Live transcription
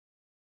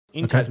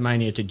in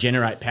Tasmania to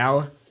generate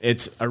power.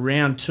 It's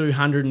around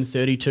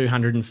 230,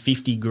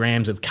 250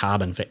 grams of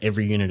carbon for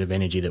every unit of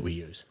energy that we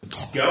use.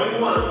 Going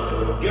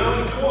once,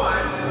 going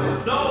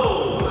twice,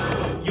 sold.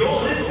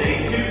 You're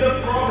listening to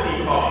The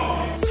Property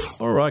Pod.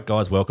 All right,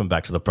 guys, welcome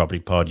back to The Property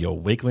Pod, your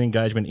weekly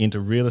engagement into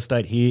real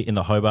estate here in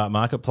the Hobart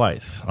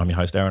Marketplace. I'm your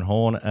host, Aaron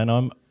Horn, and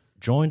I'm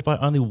joined by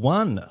only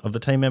one of the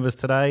team members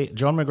today,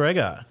 John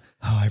McGregor.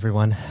 Oh,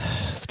 everyone,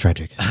 it's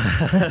tragic.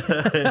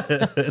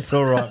 It's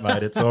all right,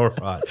 mate. It's all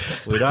right.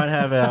 We don't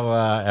have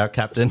our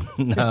captain,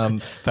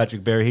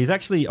 Patrick Berry. He's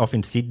actually off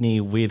in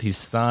Sydney with his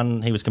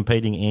son. He was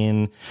competing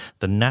in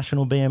the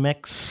National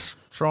BMX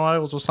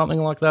trials or something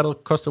like that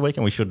across the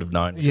weekend. We should have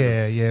known.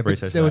 Yeah.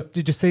 But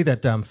did you see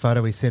that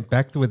photo he sent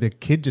back where the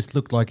kid just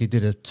looked like he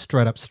did a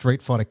straight-up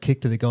Street Fighter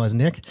kick to the guy's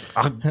neck?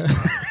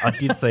 I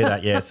did see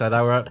that, yeah. So they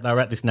were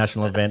at this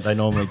national event. They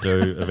normally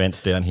do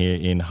events down here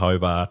in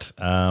Hobart.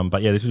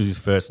 But, yeah, this was his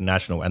first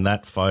national, and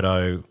that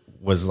photo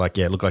was like,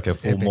 it looked like a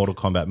full epic Mortal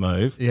Kombat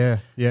move. Yeah.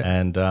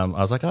 And I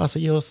was like, so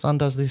your son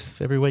does this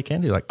every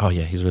weekend? He's like, oh,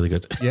 yeah, he's really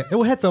good. Yeah,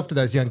 well, hats off to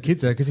those young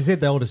kids, though, because he said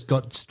they all just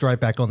got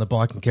straight back on the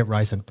bike and kept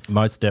racing.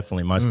 Most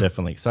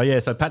definitely.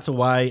 So Pat's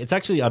away. It's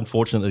actually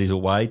unfortunate that he's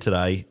away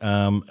today.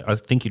 I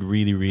think he'd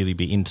really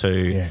be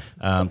into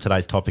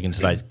today's topic and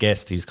today's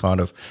guest. He's kind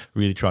of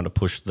really trying to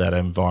push that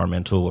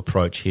environmental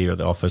approach here at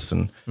the office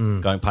and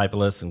going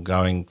paperless and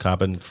going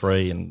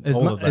carbon-free and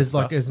all of that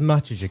stuff. As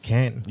much as you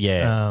can.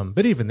 Yeah.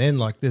 But even then,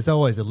 there's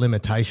always a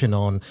limitation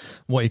on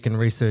what you can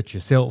research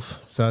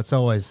yourself. So it's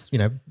always,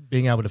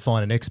 being able to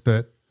find an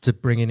expert to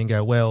bring in and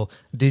go, well,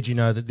 did you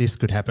know that this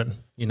could happen?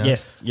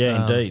 Yes,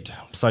 indeed.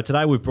 So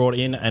today we've brought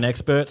in an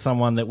expert,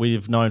 someone that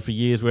we've known for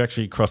years. We're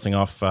actually crossing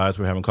off as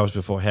we were having coffees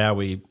before how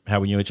we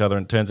knew each other,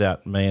 and it turns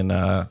out me and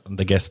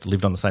the guest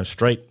lived on the same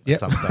street at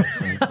some stage.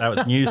 And that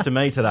was news to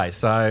me today.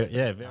 So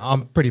yeah,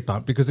 I'm pretty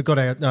pumped because I've got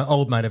an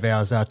old mate of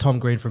ours, Tom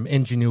Green from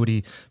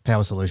Engunity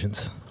Power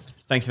Solutions.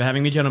 Thanks for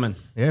having me, gentlemen.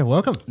 Yeah,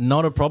 welcome.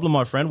 Not a problem,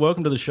 my friend.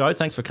 Welcome to the show.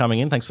 Thanks for coming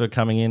in. Thanks for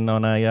coming in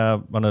on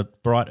a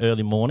bright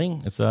early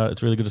morning. It's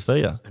really good to see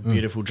you. A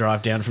beautiful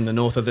drive down from the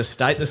north of the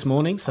state this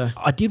morning. So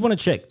I did want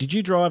to check. Did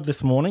you drive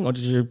this morning, or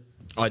did you?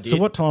 I did. So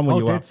what time were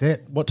you up? That's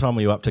it. What time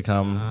were you up to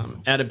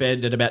come? Out of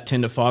bed at about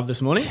 10 to 5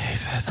 this morning.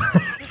 Jesus.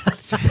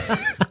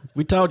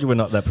 We told you we're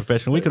not that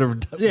professional. We could have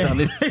done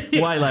this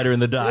way later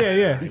in the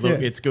day. Look,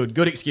 it's good.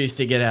 Good excuse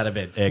to get out of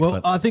bed.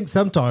 Excellent. Well, I think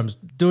sometimes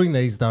doing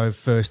these, though,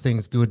 first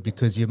thing's good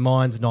because your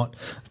mind's not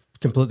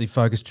completely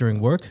focused during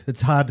work. It's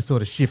hard to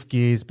sort of shift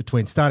gears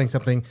between starting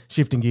something,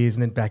 shifting gears,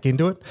 and then back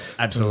into it.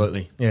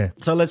 Absolutely. Yeah.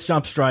 So let's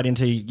jump straight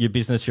into your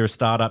business. You're a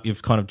startup.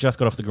 You've kind of just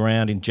got off the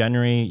ground in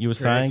January, you were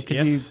saying.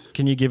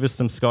 Can you give us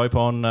some scope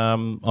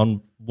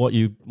on what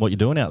you're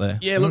doing out there?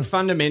 Yeah, look,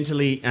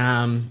 fundamentally,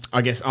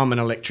 I guess I'm an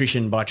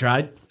electrician by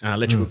trade,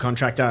 electrical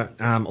contractor,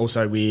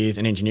 also with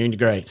an engineering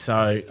degree.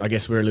 So I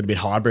guess we're a little bit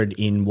hybrid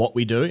in what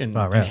we do and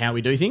how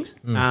we do things.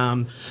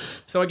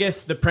 So I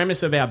guess the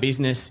premise of our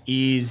business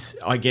is,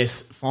 I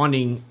guess,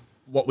 finding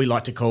what we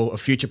like to call a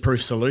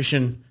future-proof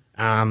solution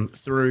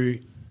through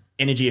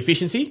energy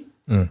efficiency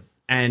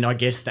and I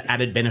guess the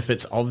added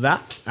benefits of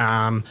that.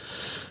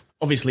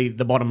 Obviously,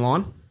 the bottom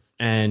line.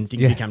 And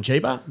things become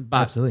cheaper.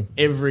 But absolutely,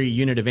 every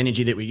unit of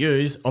energy that we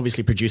use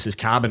obviously produces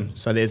carbon.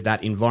 So there's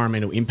that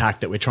environmental impact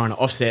that we're trying to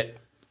offset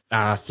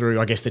through,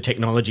 I guess, the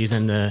technologies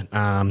and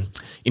the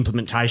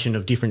implementation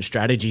of different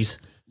strategies.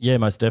 Yeah,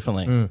 most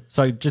definitely.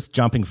 So just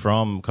jumping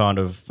from kind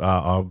of,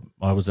 I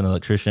was an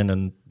electrician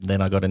and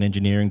then I got an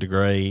engineering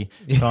degree.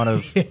 Kind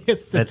of,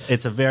 it's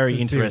a very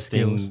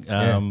interesting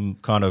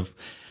kind of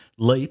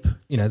leap.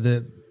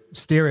 The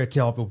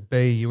stereotype will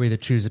be you either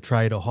choose a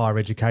trade or higher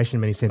education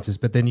in many senses,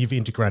 but then you've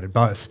integrated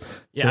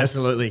both. Yeah,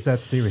 absolutely.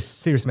 That's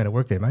serious amount of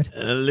work there, mate.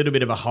 A little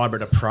bit of a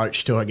hybrid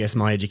approach to, I guess,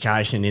 my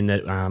education in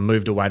that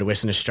moved away to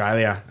Western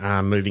Australia,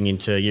 moving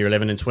into year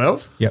 11 and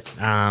 12.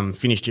 Yep.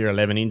 Finished year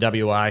 11 in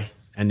WA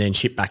and then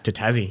shipped back to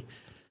Tassie.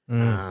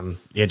 The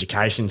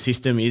education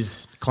system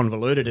is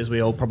convoluted, as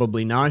we all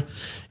probably know,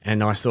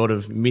 and I sort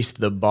of missed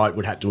the boat,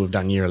 would have to have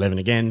done year 11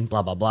 again,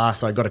 blah, blah, blah.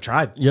 So I got a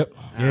trade. Yep.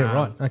 Yeah,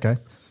 right. Okay.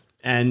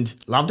 And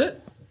loved it,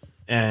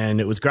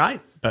 and it was great,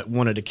 but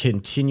wanted to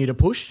continue to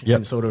push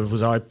and sort of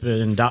was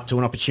opened up to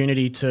an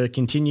opportunity to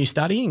continue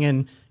studying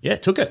and,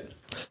 took it.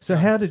 So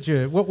how did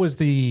you – what was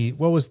the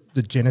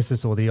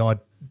genesis or the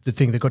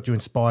thing that got you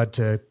inspired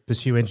to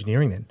pursue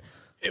engineering then?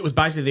 It was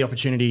basically the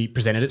opportunity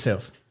presented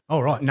itself. Oh,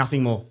 right.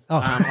 Nothing more.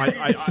 Oh.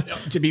 I,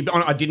 to be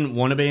honest, I didn't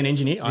want to be an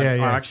engineer. I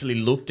actually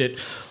looked at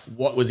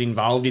what was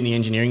involved in the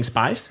engineering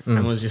space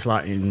and was just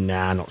like,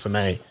 nah, not for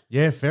me.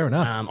 Yeah, fair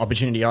enough.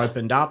 Opportunity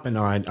opened up and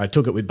I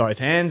took it with both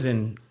hands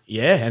and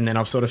then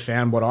I've sort of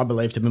found what I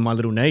believe to be my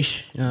little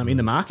niche in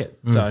the market.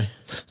 So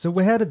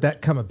how did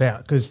that come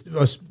about? Because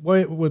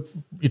where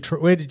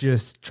did your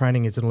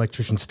training as an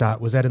electrician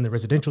start? Was that in the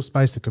residential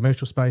space, the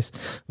commercial space?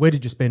 Where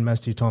did you spend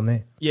most of your time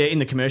there? Yeah, in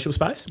the commercial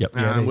space. Yep.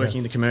 Working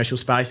in the commercial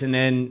space. And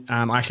then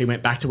I actually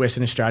went back to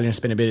Western Australia and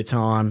spent a bit of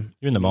time.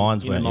 You're in the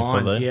mines, weren't you?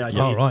 Yeah, I did.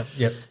 Oh, right.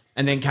 Yep.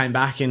 and then came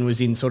back and was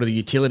in sort of the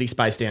utility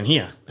space down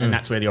here, and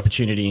that's where the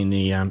opportunity in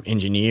the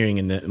engineering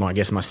and I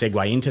guess my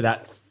segue into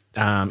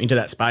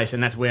that space,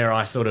 and that's where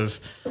I sort of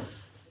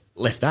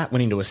left that,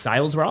 went into a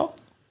sales role.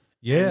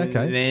 Yeah,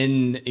 okay. And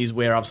then is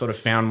where I've sort of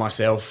found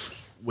myself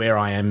where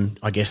I am,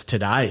 I guess,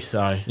 today.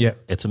 So yeah,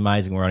 it's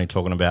amazing. We're only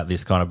talking about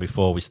this kind of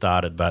before we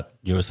started, but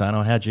you were saying,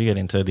 how'd you get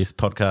into this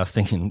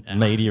podcasting and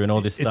media and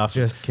all this stuff? It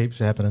just keeps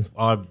happening.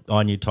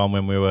 I knew Tom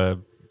when we were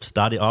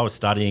I was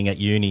studying at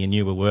uni and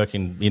you were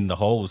working in the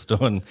halls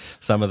doing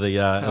some of the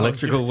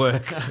electrical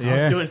work.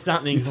 I was doing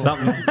something.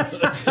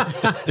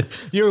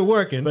 You were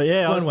working, but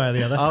yeah, one way or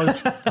the other.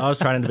 I was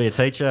training to be a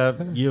teacher.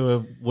 You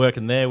were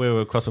working there. We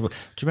were across. Do you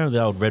remember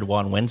the old Red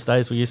Wine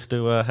Wednesdays we used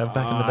to have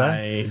back in the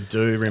day? I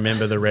do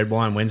remember the Red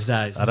Wine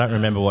Wednesdays. I don't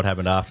remember what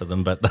happened after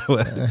them, but they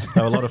were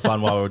a lot of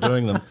fun while we were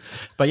doing them.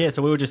 But yeah,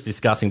 so we were just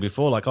discussing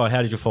before, like,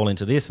 how did you fall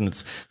into this? And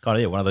it's kind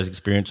of one of those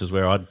experiences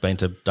where I'd been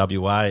to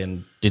WA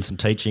and did some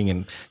teaching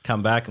and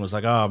come back and was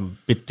like, I'm a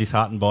bit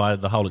disheartened by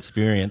the whole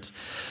experience.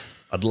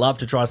 I'd love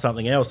to try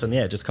something else. And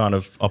yeah, just kind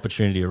of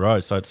opportunity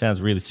arose. So it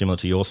sounds really similar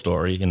to your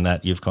story in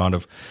that you've kind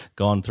of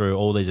gone through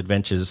all these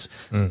adventures.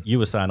 You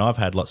were saying I've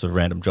had lots of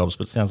random jobs,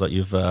 but it sounds like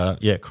you've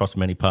crossed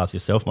many paths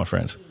yourself, my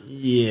friend.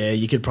 Yeah,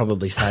 you could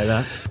probably say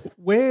that.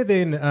 Where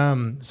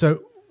then,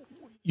 so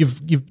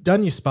you've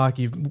done your Spark,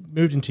 you've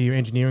moved into your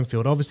engineering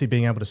field, obviously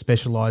being able to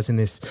specialise in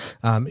this,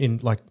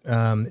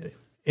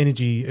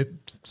 energy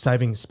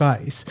saving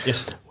space.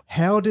 Yes.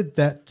 How did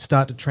that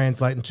start to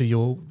translate into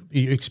your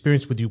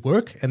experience with your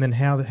work, and then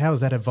how has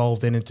that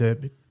evolved then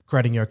into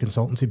creating your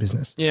consultancy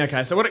business? Yeah,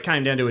 okay. So what it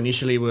came down to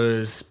initially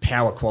was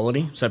power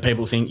quality. So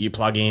people think you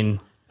plug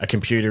in a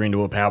computer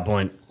into a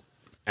PowerPoint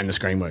and the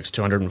screen works,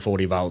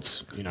 240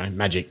 volts,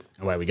 magic,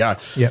 away we go.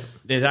 Yep.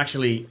 There's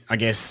actually, I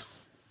guess,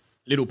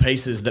 little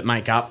pieces that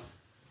make up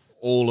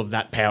all of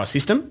that power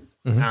system,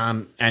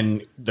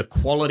 and the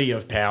quality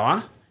of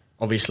power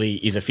obviously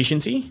is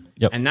efficiency.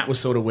 Yep. And that was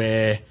sort of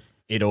where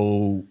it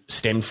all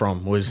stemmed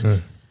from, was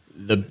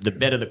the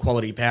better the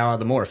quality power,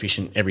 the more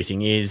efficient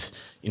everything is.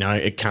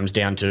 It comes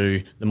down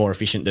to the more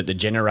efficient that the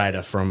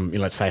generator from,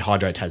 let's say,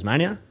 Hydro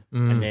Tasmania,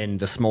 and then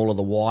the smaller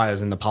the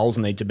wires and the poles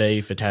need to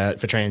be for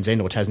Transend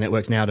or Tas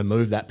Networks now to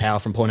move that power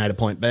from point A to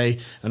point B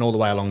and all the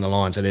way along the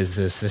line. So there's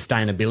the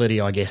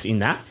sustainability, I guess, in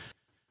that.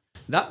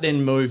 That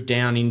then moved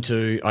down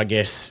into, I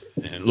guess,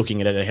 looking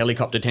at a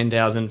helicopter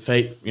 10,000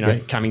 feet,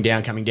 coming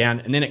down.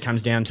 And then it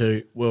comes down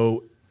to,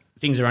 well,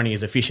 things are only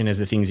as efficient as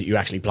the things that you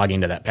actually plug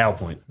into that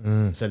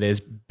PowerPoint. So there's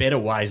better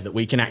ways that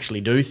we can actually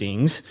do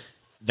things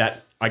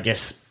that, I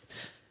guess,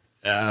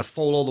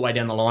 fall all the way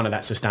down the line of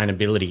that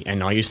sustainability.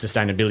 And I use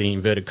sustainability in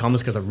inverted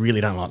commas because I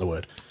really don't like the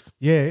word.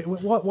 Yeah,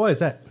 why is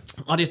that?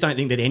 I just don't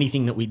think that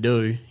anything that we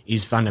do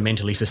is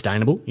fundamentally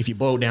sustainable. If you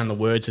boil down the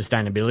word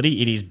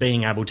sustainability, it is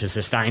being able to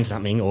sustain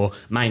something or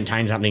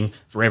maintain something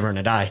forever and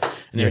a day.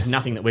 And there is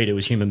nothing that we do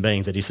as human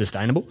beings that is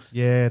sustainable.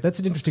 Yeah, that's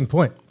an interesting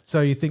point. So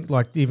you think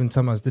like even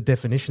sometimes the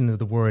definition of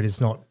the word is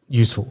not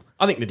useful?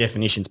 I think the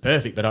definition's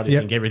perfect, but I just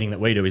think everything that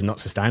we do is not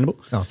sustainable.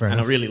 Oh, fair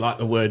enough. I really like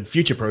the word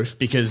future-proof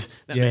because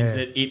that means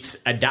that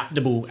it's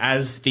adaptable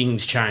as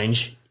things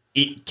change.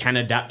 It can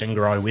adapt and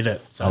grow with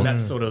it. So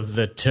that's sort of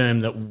the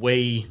term that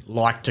we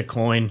like to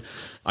coin,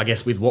 I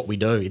guess, with what we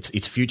do.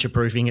 It's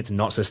future-proofing. It's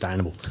not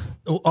sustainable.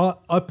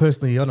 Well, I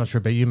personally, I'm not sure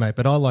about you, mate,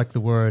 but I like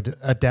the word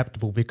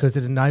adaptable because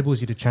it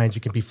enables you to change.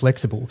 You can be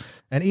flexible.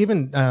 And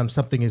even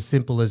something as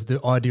simple as the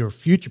idea of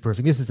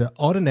future-proofing, this is an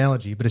odd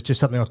analogy, but it's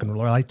just something I can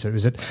relate to,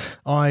 is that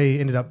I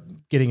ended up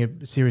getting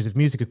a series of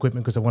music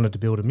equipment because I wanted to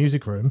build a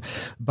music room.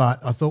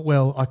 But I thought,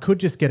 well, I could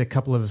just get a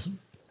couple of,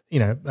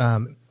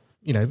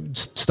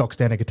 stock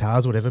standard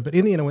guitars or whatever. But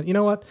in the end, I went, you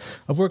know what?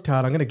 I've worked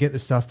hard. I'm going to get the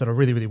stuff that I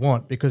really, really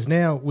want because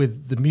now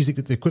with the music,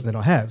 the equipment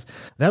I have,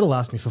 that'll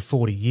last me for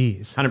 40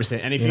 years.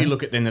 100%. And if you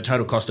look at then the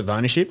total cost of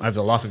ownership over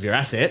the life of your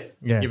asset,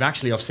 you've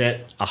actually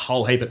offset a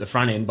whole heap at the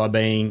front end by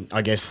being,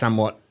 I guess,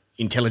 somewhat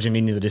intelligent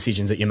in the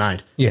decisions that you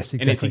made. Yes, exactly.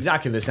 And it's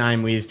exactly the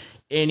same with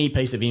any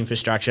piece of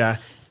infrastructure,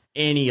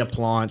 any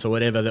appliance or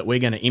whatever that we're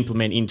going to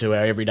implement into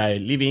our everyday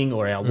living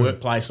or our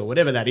workplace or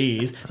whatever that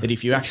is, that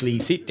if you actually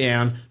sit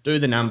down, do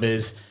the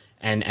numbers,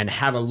 and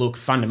have a look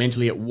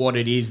fundamentally at what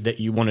it is that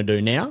you want to do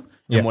now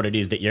and what it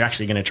is that you're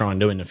actually going to try and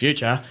do in the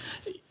future,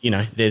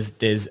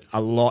 there's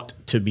a lot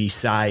to be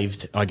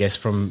saved, I guess,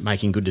 from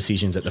making good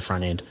decisions at the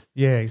front end.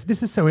 Yeah,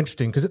 this is so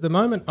interesting because at the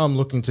moment I'm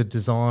looking to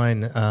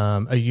design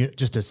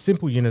just a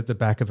simple unit at the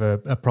back of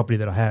a property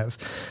that I have.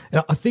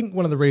 And I think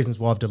one of the reasons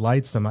why I've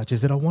delayed so much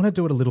is that I want to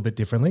do it a little bit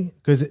differently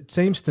because it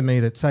seems to me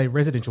that, say,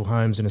 residential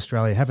homes in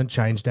Australia haven't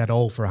changed at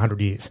all for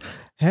 100 years.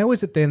 How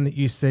is it then that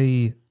you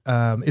see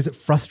is it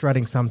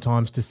frustrating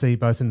sometimes to see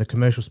both in the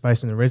commercial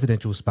space and the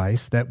residential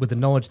space that with the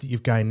knowledge that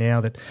you've gained now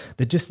that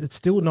it's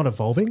still not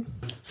evolving?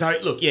 So,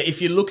 look,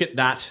 if you look at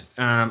that,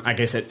 I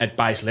guess at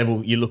base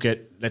level, you look at,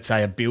 let's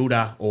say, a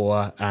builder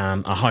or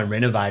a home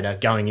renovator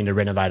going in to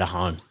renovate a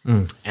home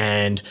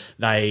and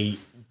they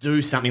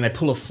do something, they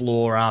pull a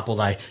floor up or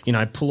they,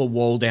 pull a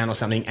wall down or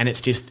something and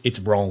it's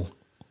wrong.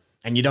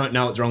 and you don't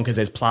know it's wrong because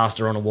there's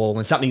plaster on a wall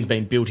and something's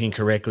been built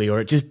incorrectly,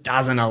 or it just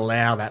doesn't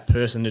allow that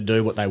person to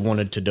do what they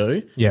wanted to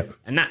do. Yep.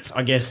 And that's,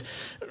 I guess,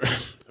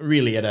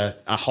 really at a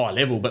high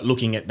level, but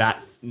looking at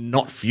that,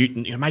 not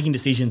making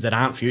decisions that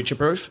aren't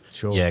future-proof.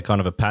 Sure. Yeah, kind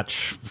of a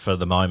patch for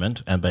the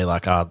moment and be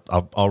like,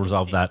 I'll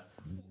resolve that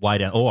way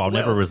down, or I'll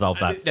never resolve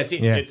that. That's it.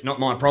 Yeah. It's not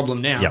my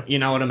problem now. Yep. You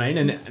know what I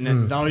mean?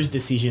 And those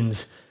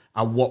decisions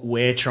are what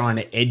we're trying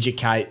to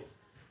educate,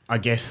 I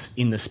guess,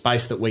 in the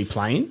space that we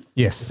play in.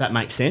 Yes. If that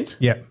makes sense.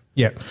 Yep.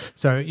 Yep.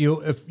 So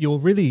you're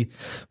really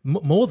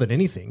more than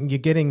anything, you're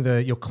getting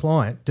your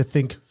client to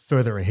think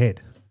further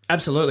ahead.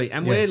 Absolutely.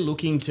 And we're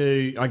looking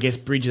to, I guess,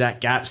 bridge that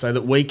gap so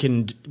that we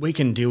can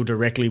deal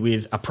directly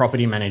with a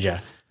property manager.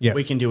 Yep.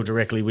 We can deal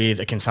directly with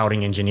a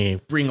consulting engineer,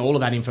 bring all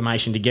of that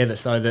information together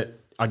so that,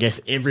 I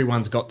guess,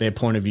 everyone's got their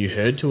point of view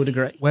heard to a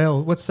degree.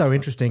 Well, what's so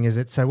interesting is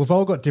so we've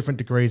all got different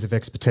degrees of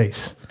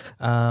expertise.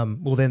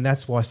 Well, then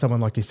that's why someone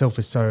like yourself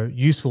is so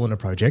useful in a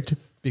project,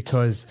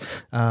 because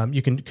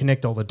you can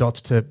connect all the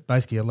dots to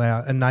basically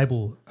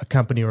enable a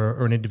company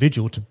or an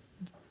individual to,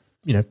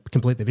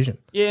 complete their vision.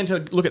 Yeah, and to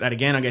look at that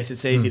again, I guess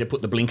it's easy to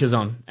put the blinkers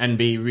on and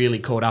be really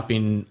caught up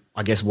in,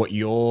 I guess, what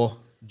your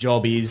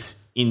job is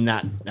in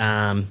that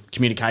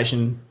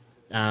communication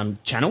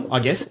channel, I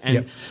guess.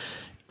 And,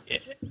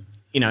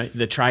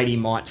 the tradie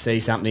might see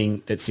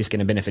something that's just going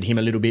to benefit him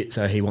a little bit,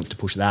 so he wants to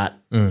push that.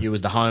 You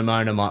as the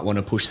homeowner might want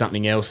to push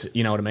something else,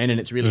 you know what I mean? And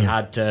it's really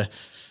hard to,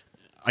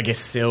 I guess,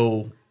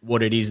 sell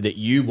what it is that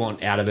you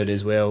want out of it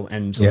as well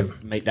and sort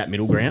of meet that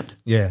middle ground.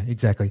 Yeah,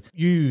 exactly.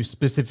 You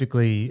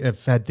specifically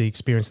have had the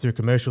experience through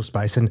commercial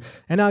space, and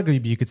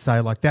arguably you could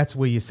say like that's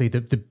where you see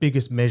the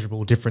biggest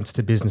measurable difference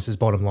to businesses'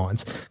 bottom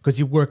lines, because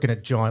you're working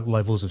at giant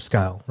levels of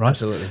scale, right?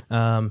 Absolutely.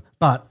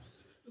 But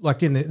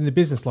like in the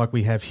business like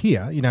we have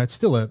here, it's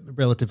still a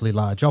relatively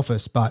large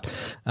office, but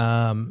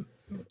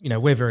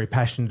we're very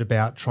passionate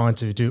about trying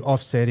to do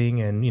offsetting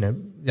and,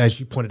 as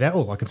you pointed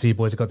out, I can see you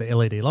boys have got the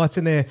LED lights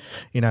in there,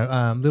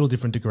 little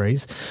different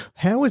degrees.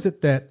 How is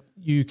it that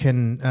you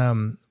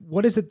can,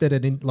 what is it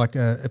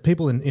that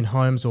people in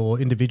homes or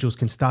individuals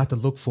can start to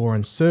look for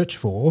and search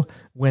for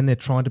when they're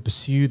trying to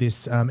pursue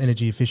this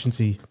energy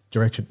efficiency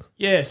direction?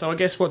 Yeah, so I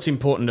guess what's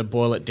important to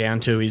boil it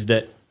down to is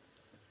that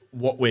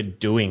what we're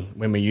doing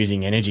when we're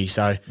using energy.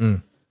 So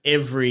I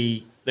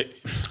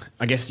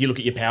guess you look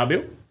at your power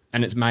bill,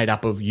 and it's made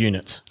up of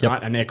units,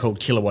 right? And they're called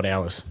kilowatt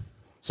hours.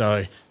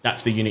 So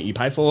that's the unit you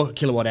pay for.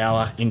 Kilowatt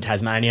hour in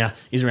Tasmania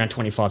is around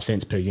 25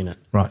 cents per unit.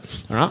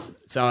 Right. All right.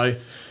 So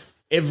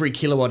every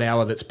kilowatt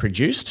hour that's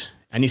produced,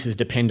 and this is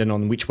dependent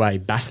on which way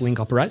Basslink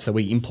operates, so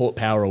we import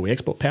power or we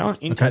export power.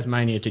 In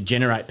Tasmania, to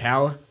generate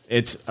power,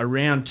 it's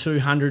around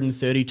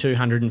 230,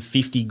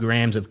 250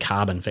 grams of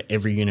carbon for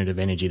every unit of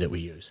energy that we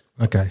use.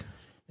 Okay.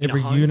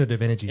 Every unit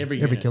of energy,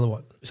 every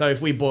kilowatt. So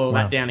if we boil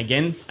that down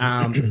again,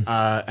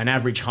 an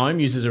average home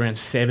uses around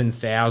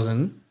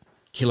 7,000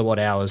 kilowatt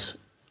hours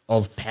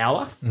of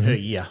power per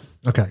year.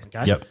 Okay.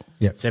 Yep.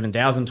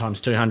 7,000 times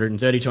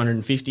 230,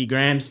 250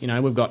 grams,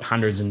 we've got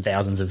hundreds and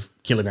thousands of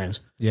kilograms.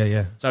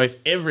 Yeah. So if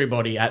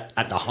everybody at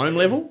the home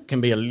level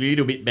can be a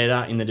little bit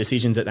better in the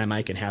decisions that they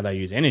make and how they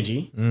use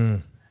energy,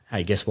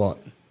 hey, guess what?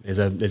 There's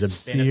a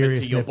benefit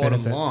to your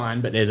bottom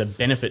line, but there's a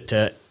benefit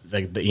to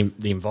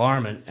the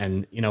environment,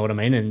 and you know what I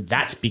mean? And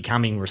that's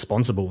becoming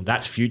responsible.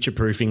 That's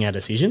future-proofing our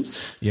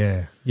decisions.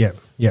 Yeah.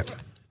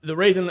 The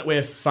reason that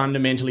we're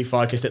fundamentally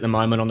focused at the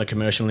moment on the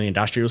commercial and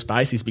industrial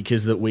space is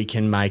because that we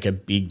can make a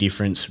big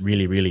difference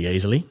really, really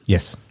easily.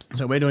 Yes.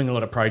 So we're doing a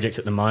lot of projects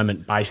at the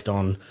moment based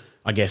on,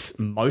 I guess,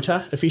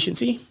 motor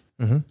efficiency,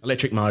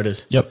 electric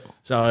motors. Yep.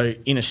 So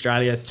in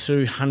Australia,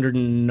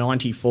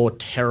 294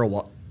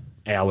 terawatt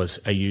hours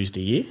are used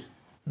a year.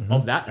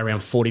 Of that, around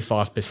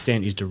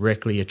 45% is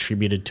directly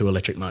attributed to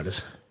electric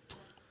motors.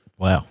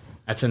 Wow.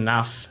 That's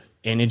enough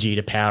energy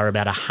to power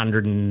about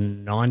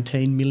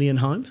 119 million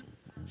homes.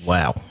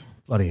 Wow.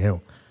 Bloody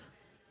hell.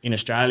 In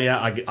Australia,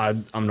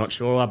 I'm not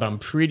sure, but I'm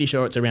pretty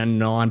sure it's around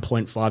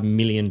 9.5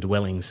 million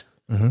dwellings.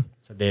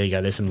 So there you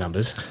go. There's some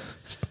numbers.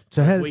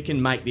 So if we can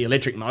make the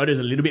electric motors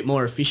a little bit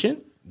more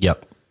efficient,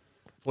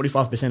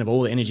 45% of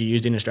all the energy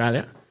used in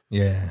Australia,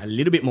 a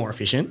little bit more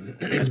efficient,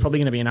 that's probably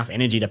going to be enough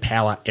energy to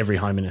power every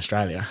home in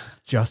Australia.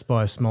 Just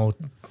by a small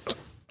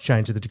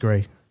change of the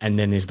degree. And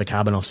then there's the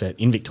carbon offset.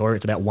 In Victoria,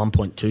 it's about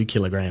 1.2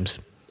 kilograms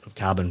of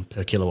carbon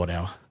per kilowatt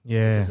hour.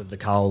 Yeah. Because of the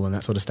coal and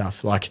that sort of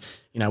stuff. Like,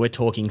 we're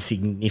talking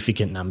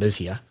significant numbers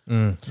here.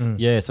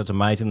 Yeah, so it's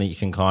amazing that you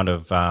can kind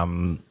of,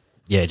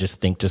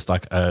 just think just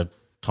like a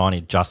tiny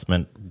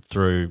adjustment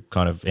through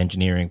kind of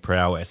engineering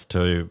prowess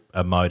to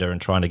a motor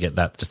and trying to get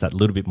that just that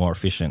little bit more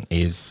efficient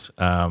is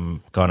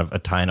kind of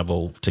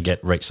attainable to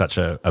reach such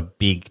a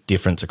big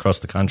difference across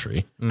the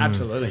country.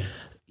 Absolutely.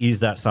 Is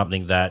that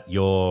something that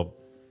you're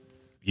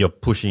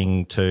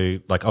pushing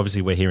to, like,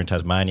 obviously we're here in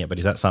Tasmania, but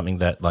is that something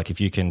that, like,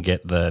 if you can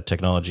get the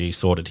technology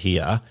sorted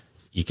here,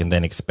 you can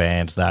then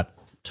expand that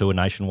to a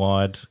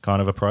nationwide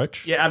kind of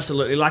approach? Yeah,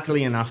 absolutely.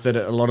 Luckily enough that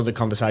a lot of the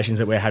conversations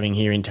that we're having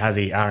here in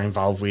Tassie are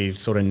involved with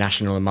sort of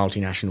national and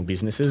multinational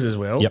businesses as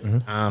well. Yep.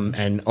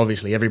 And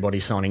obviously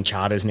everybody's signing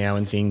charters now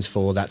and things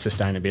for that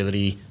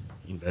sustainability,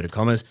 inverted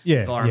commas,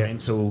 Yeah,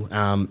 environmental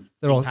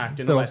all- impact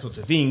and all those sorts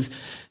of things.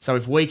 So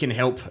if we can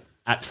help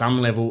at some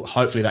level,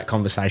 hopefully that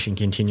conversation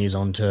continues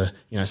on to,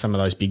 some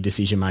of those big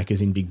decision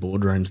makers in big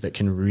boardrooms that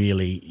can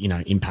really,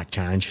 impact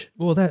change.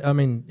 Well,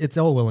 it's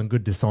all well and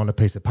good to sign a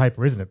piece of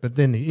paper, isn't it? But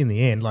then in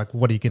the end, like,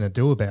 what are you going to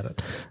do about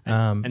it?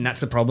 And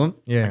that's the problem.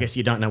 Yeah. I guess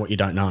you don't know what you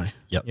don't know.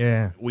 Yep.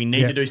 Yeah. We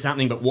need to do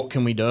something, but what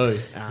can we do?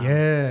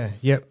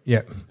 Yep.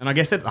 And I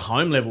guess at the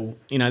home level,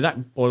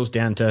 that boils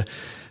down to,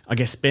 I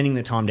guess, spending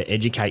the time to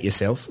educate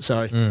yourself.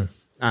 So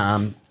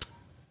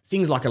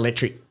things like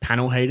electric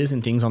panel heaters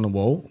and things on the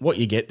wall, what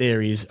you get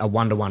there is a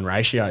 1-to-1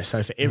 ratio.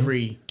 So for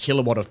every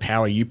kilowatt of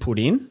power you put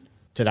in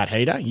to that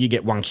heater, you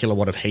get 1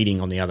 kilowatt of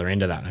heating on the other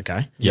end of that,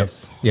 okay? Yep.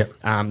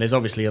 There's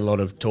obviously a lot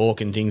of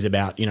talk and things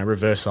about,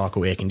 reverse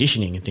cycle air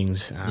conditioning and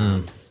things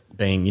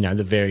being,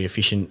 the very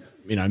efficient,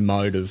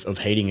 mode of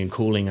heating and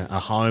cooling a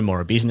home or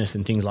a business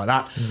and things like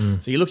that.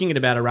 So you're looking at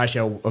about a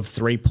ratio of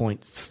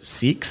 3.6,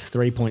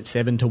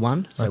 3.7 to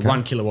 1. So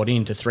 1 kilowatt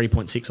in to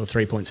 3.6 or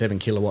 3.7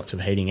 kilowatts of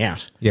heating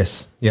out.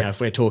 Yes. Yeah. Now,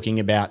 if we're talking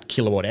about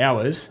kilowatt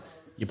hours,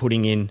 you're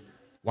putting in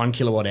 1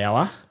 kilowatt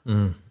hour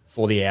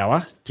for the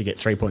hour to get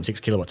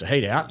 3.6 kilowatts of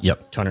heat out.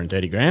 Yep.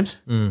 230 grams.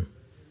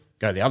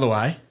 Go the other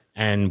way,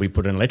 and we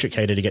put an electric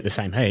heater to get the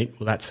same heat.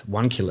 Well, that's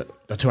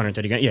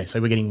 230 grams. Yeah, so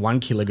we're getting 1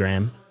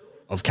 kilogram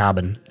of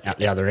carbon out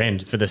the other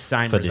end for the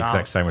same result. The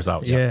exact same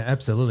result. Yeah,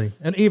 absolutely.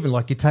 And even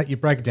like you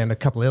break it down to a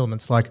couple of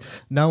elements. Like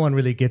no one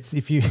really gets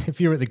if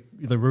you're at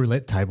the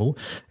roulette table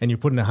and you're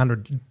putting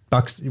 $100,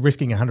 you're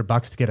risking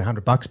 $100 to get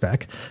 $100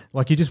 back.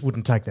 Like you just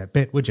wouldn't take that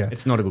bet, would you?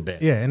 It's not a good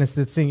bet. Yeah, and it's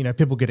the thing.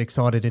 People get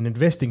excited in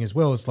investing as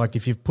well. It's like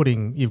if you've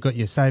got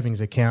your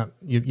savings account,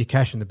 your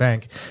cash in the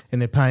bank,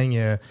 and they're paying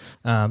you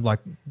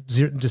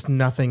just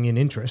nothing in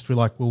interest. We're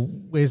like, well,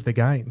 where's the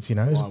gains?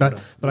 But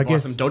I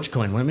guess some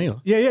Dogecoin, won't we?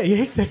 Yeah,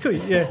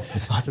 exactly. Yeah,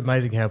 it's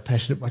amazing how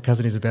passionate my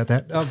cousin is about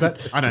that.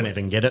 But I don't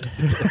even get it.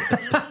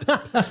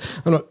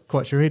 I'm not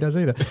quite sure he does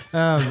either.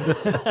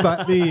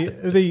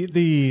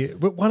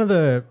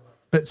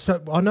 But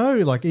so I know,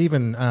 like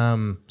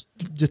even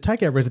just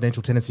take our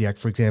Residential Tenancy Act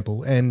for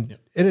example, and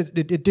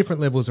at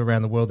different levels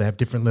around the world they have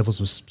different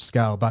levels of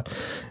scale, and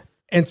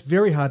it's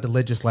very hard to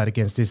legislate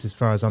against this as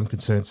far as I'm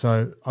concerned.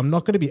 So I'm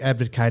not going to be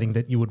advocating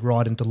that you would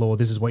write into law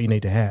this is what you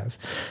need to have.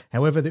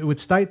 However, it would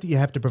state that you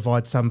have to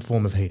provide some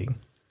form of heating.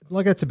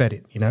 Like that's about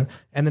it, And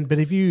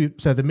then,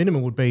 so the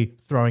minimum would be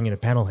throwing in a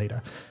panel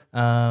heater.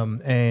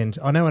 And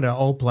I know at our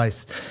old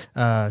place,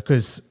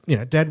 because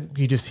Dad,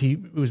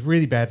 it was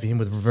really bad for him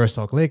with reverse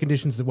cycle air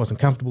conditions. It wasn't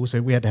comfortable,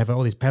 so we had to have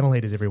all these panel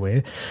heaters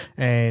everywhere.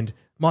 And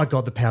my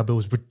God, the power bill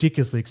was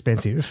ridiculously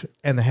expensive,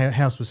 and the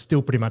house was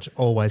still pretty much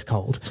always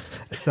cold.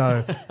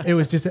 So it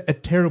was just a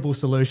terrible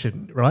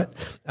solution, right?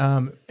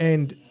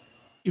 And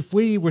if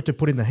we were to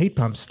put in the heat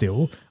pump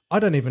still, I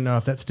don't even know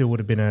if that still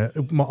would have been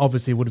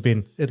obviously would have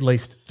been at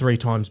least 3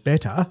 times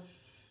better,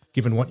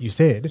 given what you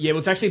said. Yeah, well,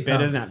 it's actually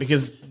better than that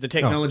because the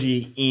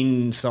technology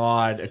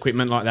inside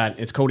equipment like that,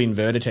 it's called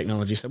inverter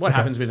technology. So what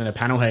happens within a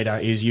panel heater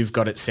is you've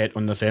got it set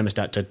on the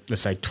thermostat to,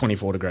 let's say,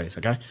 24 degrees,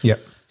 okay? Yep.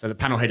 So the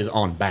panel heater's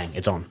on, bang,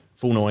 it's on.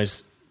 Full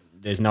noise,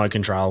 there's no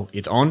control,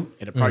 it's on.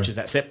 It approaches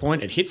that set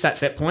point, it hits that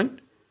set point,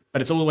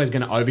 but it's always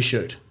going to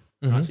overshoot.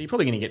 Right? So you're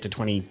probably going to get to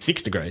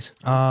 26 degrees.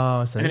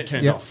 Oh, so and then it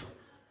turns off.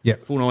 Yeah.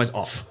 Full noise,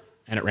 off.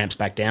 And it ramps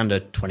back down to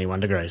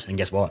 21 degrees. And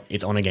guess what?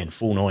 It's on again,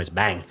 full noise,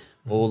 bang.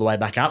 All the way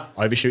back up,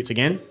 overshoots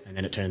again, and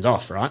then it turns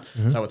off, right?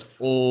 So it's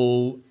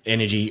all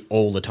energy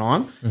all the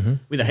time.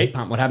 With a heat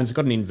pump, what happens, it's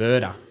got an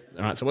inverter.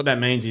 All right, so what that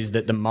means is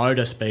that the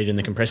motor speed and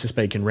the compressor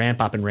speed can ramp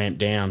up and ramp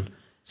down.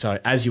 So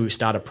as you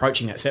start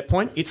approaching that set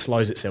point, it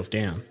slows itself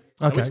down.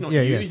 So it's not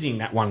using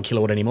that 1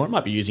 kilowatt anymore. It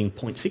might be using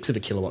 0.6 of a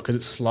kilowatt because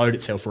it's slowed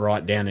itself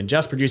right down and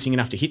just producing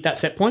enough to hit that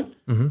set point,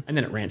 and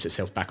then it ramps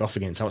itself back off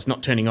again. So it's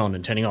not turning on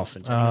and turning off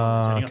and turning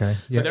on and turning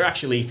off. So they're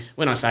actually,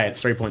 when I say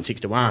it's 3.6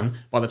 to 1,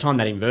 by the time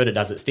that inverter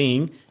does its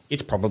thing,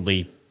 it's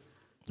probably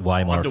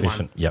way more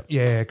efficient. Yep.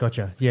 Yeah,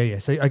 gotcha. Yeah.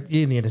 So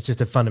in the end, it's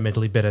just a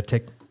fundamentally better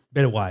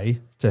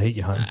way to heat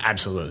your home.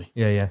 Absolutely.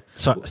 Yeah.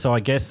 So I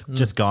guess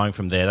just going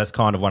from there, that's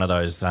kind of one of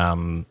those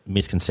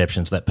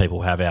misconceptions that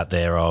people have out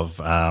there of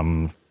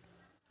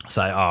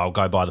say, I'll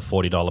go buy the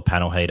 $40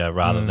 panel heater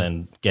rather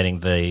than getting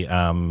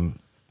the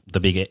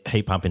big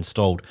heat pump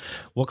installed.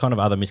 What kind of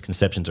other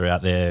misconceptions are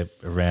out there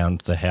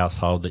around the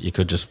household that you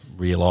could just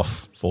reel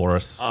off for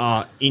us?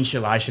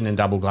 Insulation and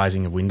double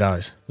glazing of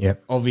windows.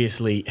 Yep.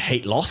 Obviously,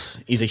 heat loss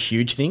is a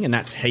huge thing, and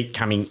that's heat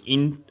coming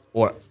in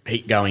or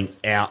heat going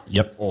out,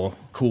 or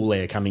cool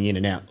air coming in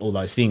and out, all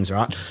those things,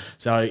 right?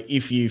 So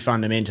if you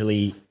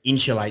fundamentally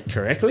insulate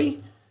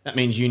correctly, that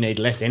means you need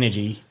less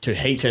energy to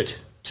heat it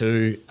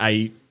to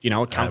a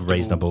comfortable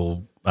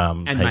reasonable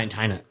and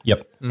maintain it.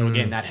 Yep. So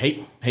again, that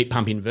heat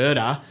pump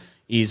inverter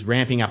is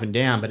ramping up and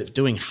down, but it's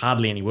doing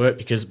hardly any work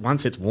because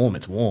once it's warm,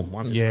 it's warm.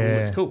 Once it's cool,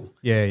 it's cool.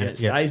 And it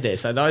stays there.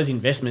 So those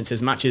investments,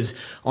 as much as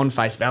on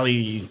face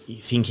value you're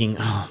thinking,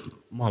 oh,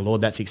 my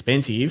Lord, that's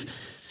expensive,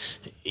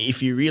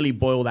 if you really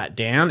boil that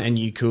down and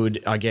you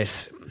could, I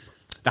guess,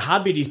 the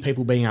hard bit is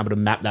people being able to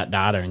map that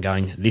data and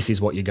going, this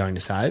is what you're going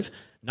to save.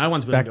 No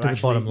one's willing to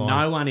actually,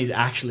 no one is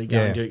actually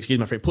going to, excuse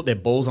my friend, put their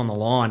balls on the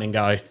line and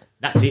go,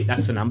 that's it,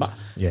 that's the number.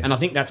 And I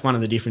think that's one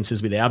of the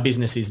differences with our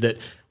business is that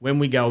when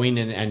we go in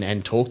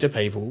and talk to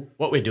people,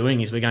 what we're doing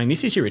is we're going,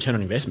 this is your return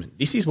on investment.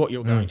 This is what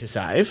you're going to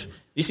save.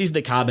 This is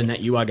the carbon that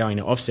you are going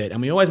to offset.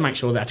 And we always make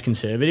sure that's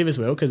conservative as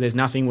well, because there's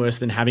nothing worse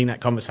than having that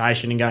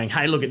conversation and going,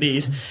 hey, look at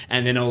this.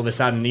 And then all of a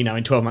sudden, you know,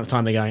 in 12 months'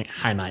 time, they're going,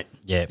 hey, mate.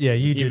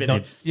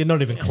 You're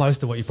not even close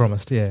to what you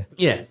promised.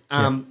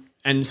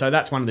 And so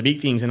that's one of the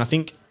big things. And I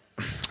think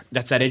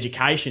that's that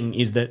education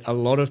is that a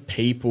lot of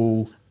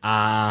people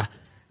are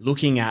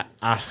looking at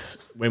us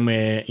when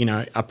we're, you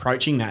know,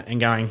 approaching that and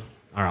going,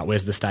 all right,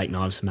 where's the steak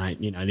knives,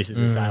 mate? You know, this is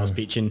a sales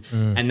pitch.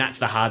 And that's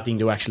the hard thing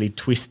to actually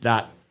twist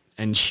that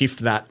and shift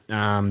that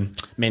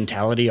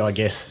mentality, I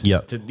guess,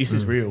 to this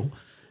is real.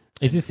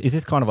 Is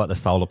this kind of like the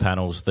solar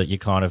panels that you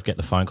kind of get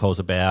the phone calls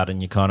about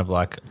and you kind of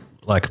like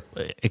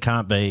it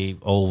can't be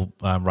all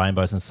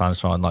rainbows and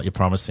sunshine like you're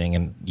promising,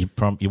 and you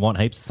want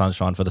heaps of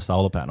sunshine for the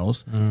solar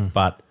panels,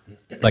 but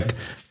like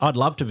I'd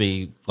love to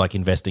be like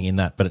investing in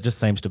that, but it just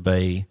seems to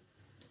be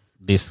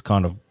this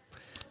kind of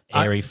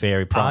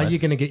airy-fairy price. Are you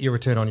going to get your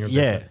return on your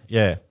investment?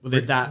 Yeah. Well,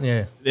 there's that.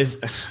 Yeah.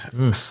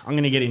 I'm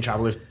going to get in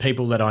trouble if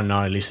people that I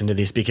know listen to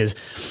this,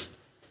 because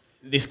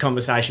this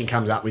conversation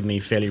comes up with me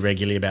fairly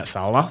regularly about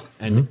solar,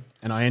 and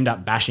I end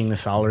up bashing the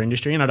solar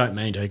industry, and I don't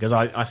mean to, because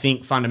I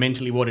think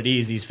fundamentally what it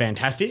is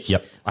fantastic.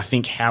 I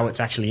think how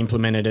it's actually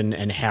implemented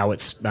and how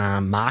it's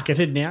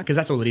marketed now, because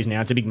that's all it is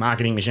now, it's a big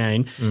marketing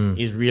machine,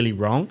 is really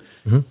wrong.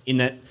 In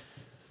that,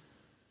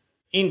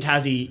 in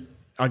Tassie,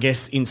 I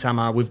guess in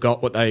summer we've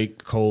got what they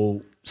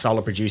call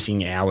solar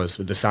producing hours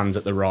with the sun's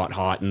at the right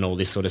height and all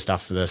this sort of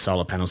stuff for the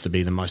solar panels to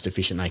be the most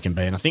efficient they can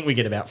be. And I think we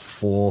get about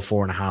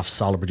 4.5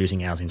 solar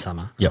producing hours in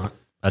summer. Right?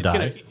 A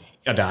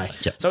day.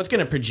 So it's going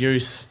to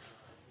produce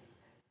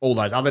all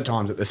those other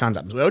times that the sun's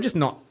up as well, just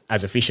not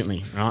as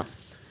efficiently, right?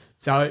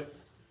 So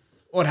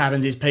what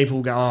happens is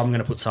people go, I'm going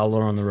to put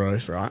solar on the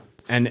roof, right?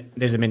 And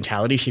there's a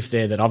mentality shift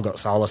there that I've got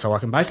solar, so I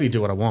can basically do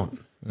what I want.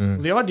 Well,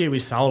 the idea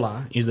with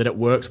solar is that it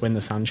works when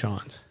the sun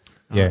shines.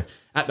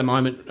 At the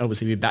moment,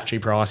 obviously with battery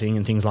pricing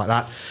and things like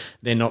that,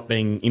 they're not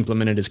being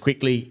implemented as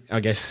quickly, I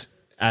guess,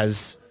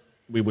 as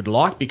we would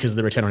like, because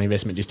the return on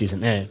investment just isn't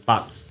there.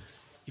 But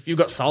if you've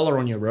got solar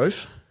on your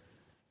roof,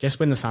 guess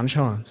when the sun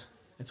shines?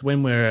 It's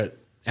when we're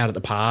out at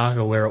the park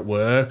or we're at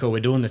work or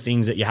we're doing the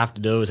things that you have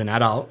to do as an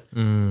adult.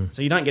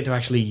 So you don't get to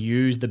actually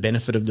use the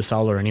benefit of the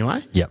solar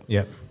anyway.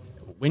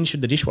 When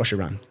should the dishwasher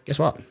run? Guess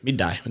what?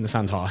 Midday when the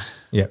sun's high.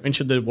 When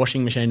should the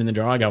washing machine and the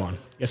dryer go on?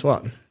 Guess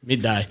what?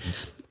 Midday.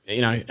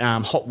 You know,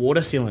 hot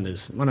water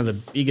cylinders, one of the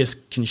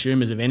biggest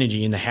consumers of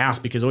energy in the house,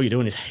 because all you're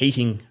doing is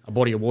heating a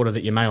body of water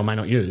that you may or may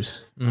not use.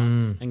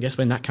 And guess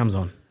when that comes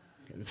on?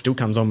 It still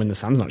comes on when the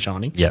sun's not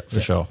shining.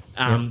 For sure.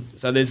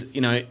 So there's,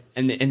 you know,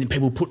 and then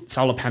people put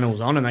solar panels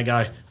on and they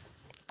go,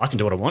 I can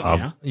do what I want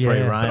now. Free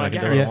reign. But I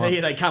guarantee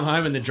you they come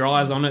home and the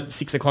dryer's on at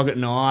 6 o'clock at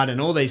night and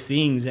all these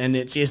things, and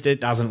it's just, it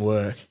doesn't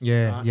work.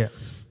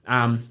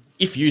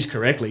 If used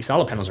correctly,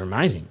 solar panels are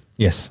amazing.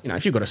 Yes. You know,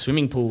 if you've got a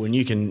swimming pool and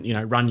you can, you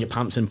know, run your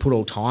pumps and put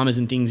all timers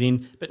and things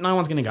in, but no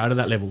one's going to go to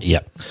that level.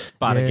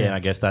 But again, I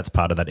guess that's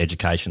part of that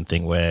education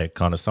thing where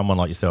kind of someone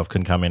like yourself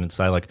can come in and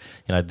say, like,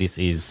 you know, this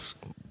is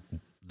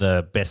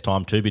the best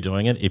time to be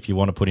doing it. If you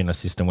want to put in a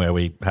system where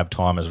we have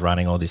timers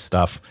running all this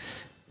stuff,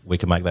 we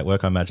can make that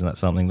work. I imagine that's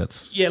something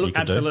that's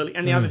absolutely.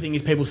 And the other thing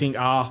is people think,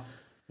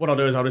 what I'll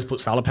do is I'll just put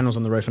solar panels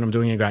on the roof and I'm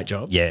doing a great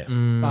job.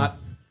 But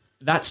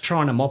that's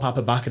trying to mop up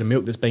a bucket of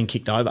milk that's been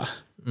kicked over.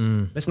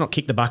 Let's not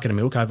kick the bucket of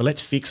milk over. Let's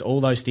fix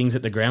all those things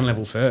at the ground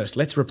level first.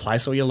 Let's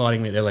replace all your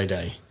lighting with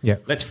LED.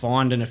 Let's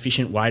find an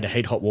efficient way to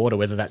heat hot water,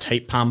 whether that's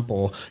heat pump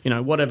or, you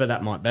know, whatever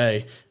that might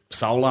be,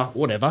 solar,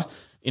 whatever.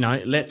 You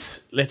know,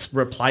 let's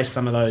replace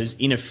some of those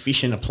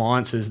inefficient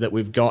appliances that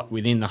we've got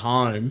within the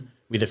home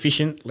with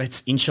efficient.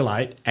 Let's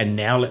insulate, and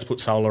now let's put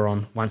solar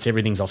on once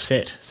everything's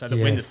offset, so that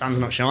when the sun's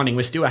not shining,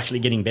 we're still actually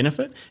getting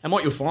benefit. And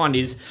what you'll find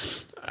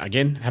is,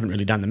 again, I haven't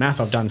really done the math,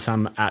 I've done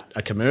some at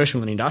a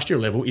commercial and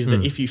industrial level, is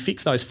that if you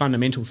fix those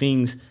fundamental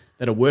things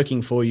that are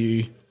working for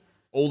you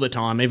all the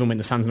time, even when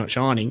the sun's not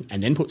shining,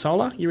 and then put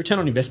solar, your return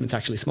on investment's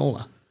actually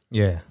smaller.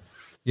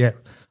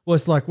 Well,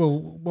 it's like,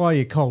 why are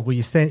you cold? Well,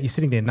 you're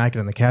sitting there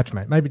naked on the couch,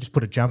 mate. Maybe just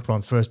put a jumper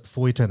on first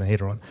before you turn the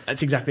heater on.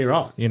 That's exactly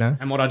right. You know?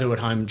 And what I do at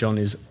home, John,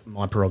 is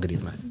my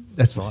prerogative, mate.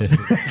 That's right.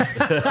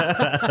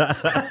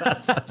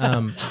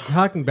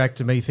 Harking back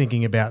to me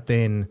thinking about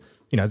then,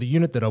 you know, the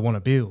unit that I want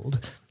to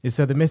build is,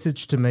 so the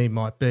message to me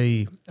might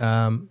be,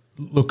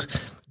 look,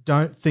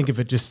 don't think of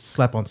it just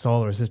slap on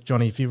solar. It says,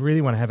 Johnny, if you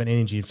really want to have an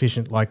energy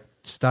efficient, like,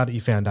 start at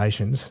your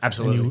foundations.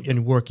 Absolutely.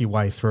 And work your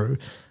way through.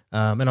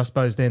 And I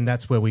suppose then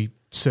that's where we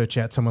search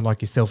out someone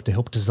like yourself to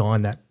help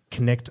design that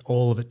connect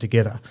all of it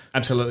together.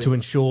 Absolutely. To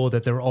ensure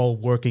that they're all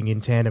working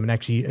in tandem and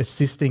actually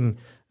assisting,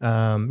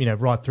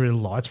 right through the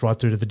lights, right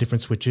through to the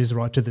different switches,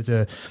 right to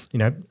the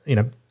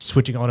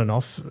switching on and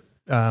off,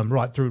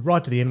 right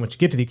to the end once you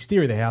get to the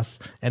exterior of the house,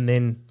 and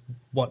then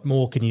what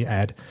more can you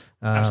add?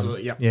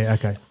 Absolutely, yeah. Yeah,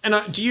 okay. And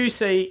do you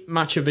see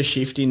much of a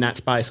shift in that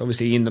space,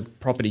 obviously, in the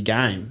property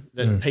game,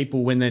 that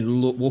people, when they're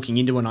walking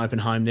into an open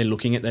home, they're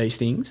looking at these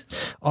things?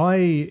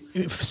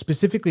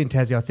 Specifically in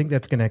Tassie, I think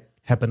that's going to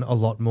happen a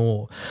lot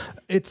more.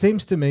 It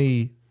seems to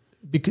me,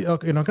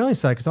 and I can only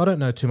say because I don't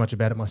know too much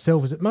about it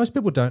myself, is that most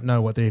people don't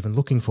know what they're even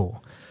looking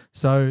for.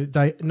 So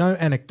they know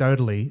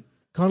anecdotally,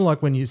 kind of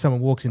like when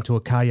someone walks into a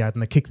car yard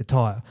and they kick the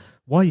tyre.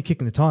 Why are you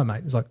kicking the tyre,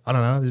 mate? It's like, I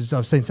don't know.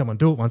 I've seen someone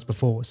do it once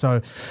before.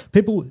 So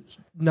people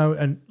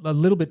know a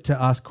little bit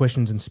to ask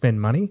questions and spend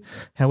money.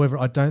 However,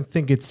 I don't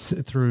think it's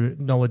through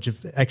knowledge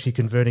of actually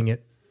converting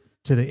it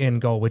to the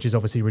end goal, which is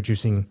obviously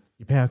reducing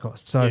your power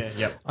costs. So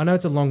I know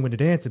it's a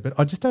long-winded answer, but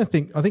I just don't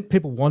think – I think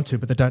people want to,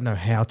 but they don't know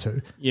how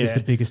to is the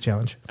biggest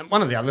challenge. And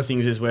one of the other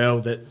things as well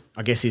that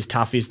I guess is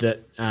tough is that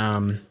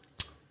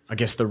I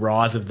guess the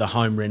rise of the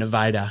home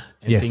renovator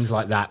and things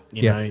like that,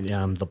 you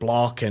know, the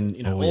block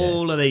and,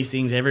 all of these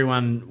things,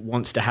 everyone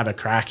wants to have a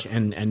crack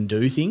and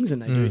do things, and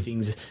they do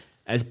things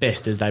as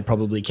best as they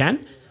probably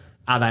can.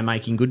 Are they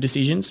making good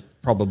decisions?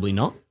 Probably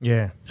not.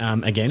 Yeah.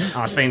 Again,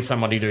 I've seen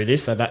somebody do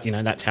this, so that,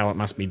 that's how it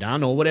must be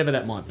done, or whatever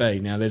that might be.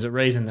 Now, there's a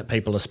reason that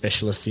people are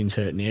specialists in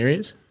certain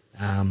areas.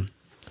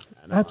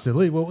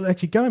 Absolutely. Well,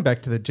 actually, going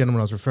back to the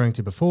gentleman I was referring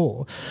to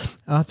before,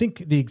 I think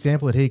the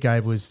example that he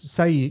gave was,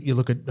 say you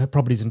look at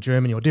properties in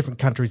Germany or different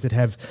countries that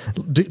have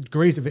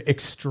degrees of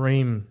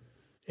extreme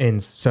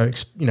ends, so,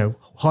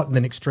 hot and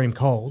then extreme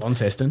cold.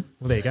 Launceston.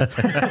 Well, there you go.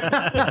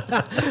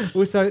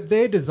 Well, so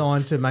they're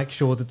designed to make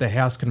sure that the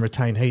house can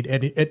retain heat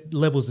at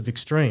levels of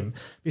extreme.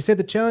 You said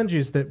the challenge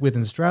is that with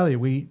Australia,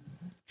 we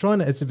trying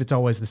to, as if it's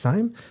always the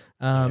same.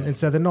 And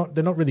so they're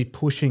not really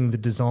pushing the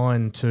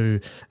design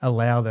to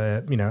allow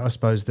I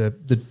suppose to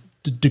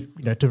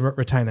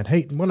retain that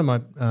heat. And one of my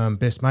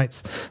best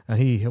mates,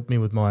 he helped me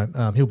with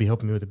he'll be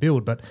helping me with the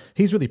build, but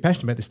he's really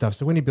passionate about this stuff.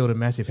 So when he built a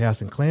massive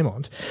house in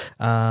Claremont,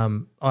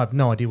 I have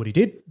no idea what he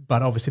did,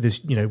 but obviously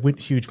there's,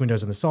 huge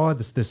windows on the side,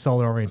 there's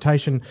solar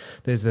orientation,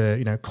 there's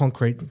the,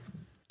 concrete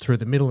through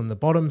the middle and the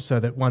bottom, so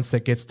that once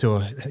that gets to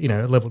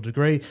a level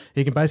degree,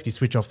 you can basically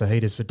switch off the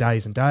heaters for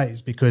days and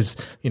days because,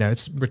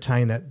 it's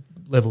retained that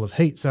level of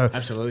heat. So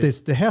absolutely,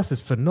 the house is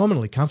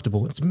phenomenally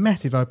comfortable. It's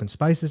massive open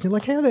spaces. And you're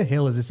like, how the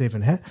hell is this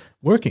even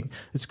working?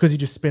 It's because you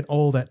just spent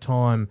all that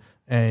time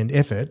and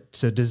effort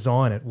to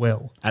design it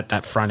well at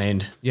that front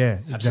end. Yeah,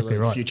 exactly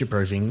right.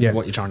 Future-proofing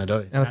what you're trying to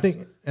do.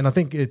 And I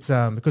think it's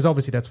because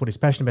obviously that's what he's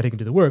passionate about. He can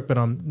do the work, but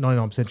I'm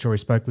 99% sure he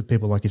spoke with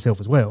people like yourself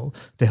as well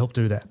to help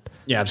do that.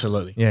 Yeah,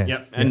 absolutely. Yeah,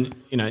 yep. And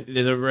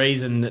there's a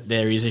reason that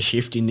there is a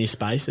shift in this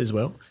space as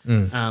well.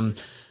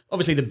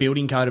 Obviously, the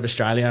Building Code of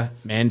Australia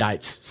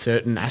mandates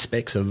certain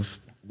aspects of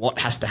what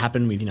has to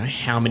happen with,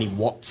 how many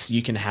watts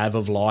you can have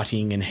of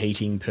lighting and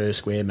heating per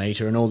square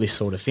metre and all this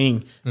sort of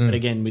thing. But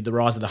again, with the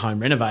rise of the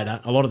home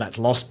renovator, a lot of that's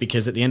lost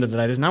because at the end of the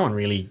day, there's no one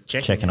really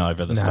checking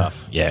over the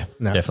stuff. Yeah,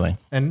 definitely.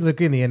 And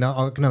look, in the end,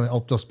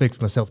 I'll speak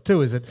for myself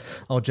too, is that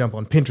I'll jump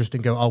on Pinterest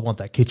and go, I want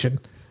that kitchen.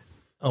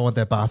 I want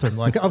that bathroom.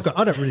 Like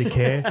I don't really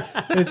care.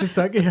 It's just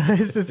like,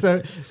 it's just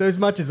so as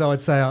much as I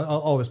would say,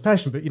 there's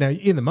passion, but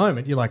in the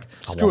moment you're like,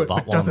 screw it,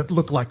 but does it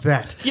look like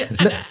that?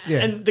 Yeah.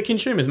 And the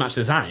consumer's much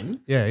the same.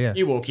 Yeah.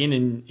 You walk in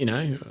and,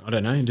 I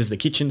don't know, does the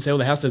kitchen sell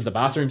the house? Does the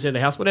bathroom sell the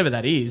house? Whatever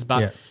that is.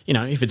 But,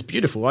 if it's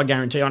beautiful, I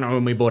guarantee, I know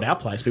when we bought our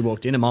place, we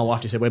walked in and my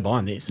wife just said, we're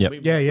buying this.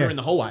 Yep. We're in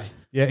the hallway.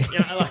 Yeah.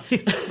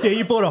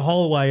 You bought a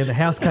hallway and the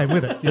house came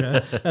with it,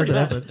 as an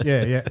effort.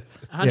 Yeah.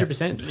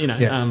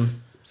 100%,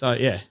 So,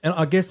 yeah. And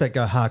I guess that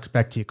harks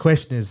back to your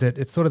question, is that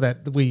it's sort of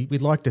that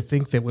we'd like to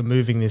think that we're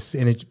moving this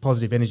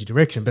positive energy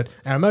direction, but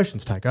our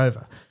emotions take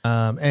over.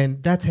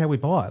 And that's how we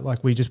buy.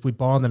 Like we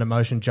buy on that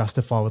emotion,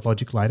 justify with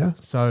logic later.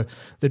 So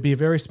there'd be a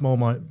very small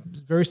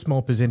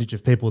percentage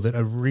of people that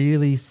are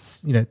really,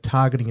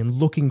 targeting and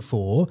looking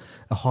for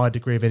a high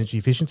degree of energy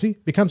efficiency.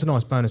 Becomes a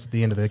nice bonus at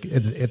the end of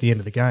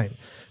the game.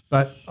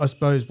 But I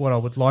suppose what I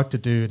would like to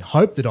do and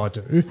hope that I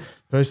do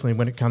personally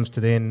when it comes to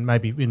then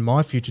maybe in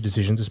my future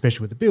decisions,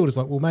 especially with the build, is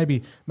like, well,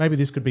 maybe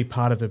this could be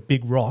part of a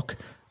big rock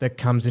that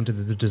comes into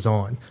the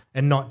design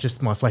and not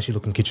just my flashy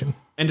looking kitchen.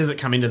 And does it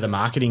come into the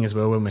marketing as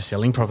well when we're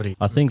selling property?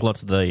 I think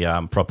lots of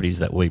the properties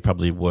that we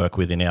probably work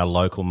with in our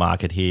local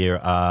market here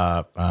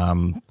are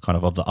kind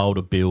of the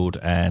older build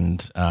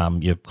and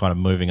you're kind of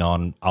moving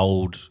on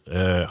old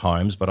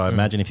homes. But I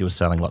imagine if you were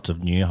selling lots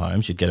of new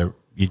homes, you'd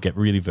get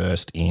really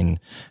versed in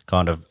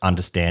kind of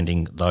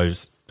understanding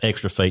those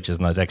extra features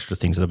and those extra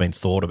things that have been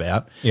thought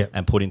about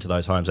and put into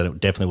those homes, and it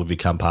definitely would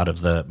become part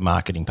of the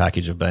marketing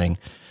package of being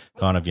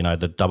kind of,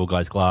 the double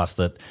glazed glass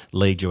that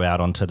leads you out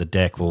onto the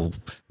deck will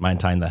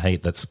maintain the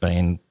heat that's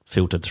been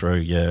filtered through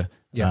your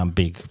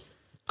big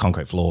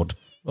concrete floored,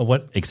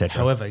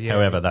 etc.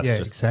 However, that's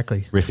just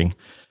exactly riffing.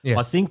 Yeah.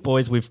 I think,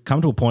 boys, we've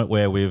come to a point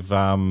where we've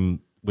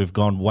we've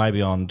gone way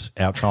beyond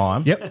our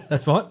time. Yep,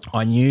 that's fine.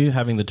 I knew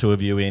having the two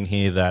of you in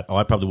here that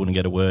I probably wouldn't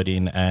get a word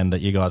in and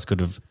that you guys could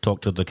have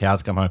talked till the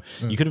cows come home.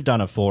 You could have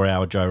done a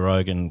 4-hour Joe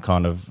Rogan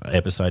kind of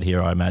episode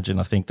here, I imagine.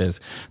 I think there's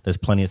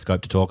plenty of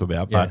scope to talk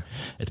about, but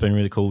it's been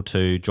really cool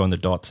to join the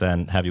dots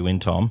and have you in,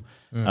 Tom.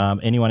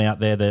 Anyone out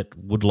there that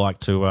would like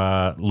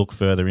to look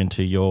further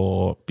into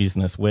your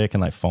business, where can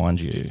they find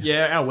you?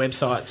 Yeah, our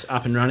website's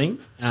up and running.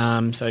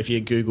 So if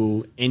you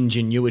Google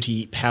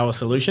Engunity Power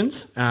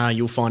Solutions,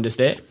 you'll find us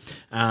there.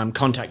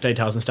 Contact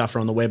details and stuff are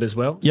on the web as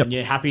well. Yep. And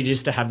happy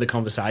just to have the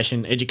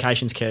conversation.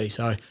 Education's key.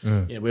 So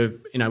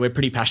we're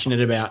pretty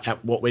passionate about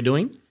what we're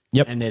doing.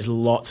 Yep. And there's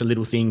lots of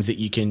little things that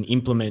you can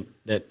implement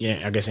that,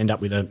 I guess end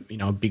up with a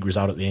big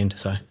result at the end.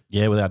 So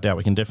yeah, without doubt,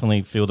 we can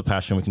definitely feel the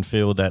passion. We can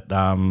feel that.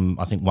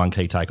 I think one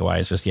key takeaway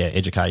is just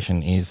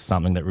education is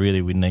something that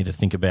really we need to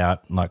think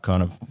about. Like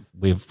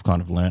we've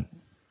kind of learnt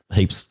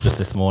heaps just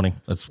this morning.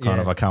 It's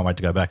kind of I can't wait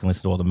to go back and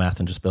listen to all the math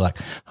and just be like,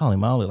 holy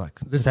moly, like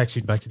this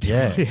actually makes a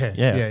difference.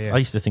 Yeah. I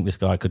used to think this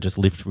guy could just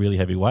lift really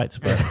heavy weights,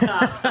 but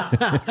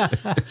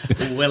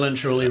well and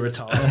truly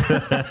retired.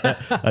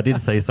 I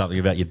did see something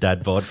about your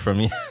dad bod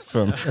from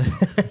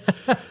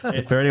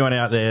for anyone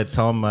out there,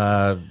 Tom.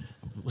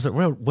 Was it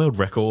world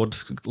record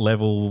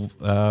level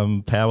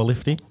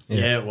powerlifting?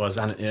 Yeah, it was,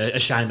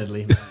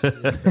 ashamedly.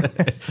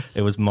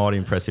 It was mighty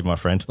impressive, my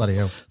friend. Bloody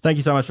hell. Thank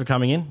you so much for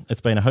coming in.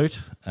 It's been a hoot.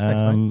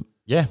 Thanks, mate.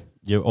 Yeah,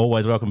 you're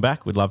always welcome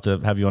back. We'd love to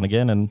have you on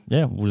again, and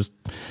we'll just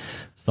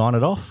sign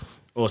it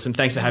off. Awesome.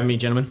 Thanks for having me,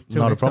 gentlemen.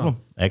 Not a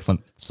problem.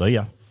 Excellent. See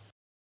ya.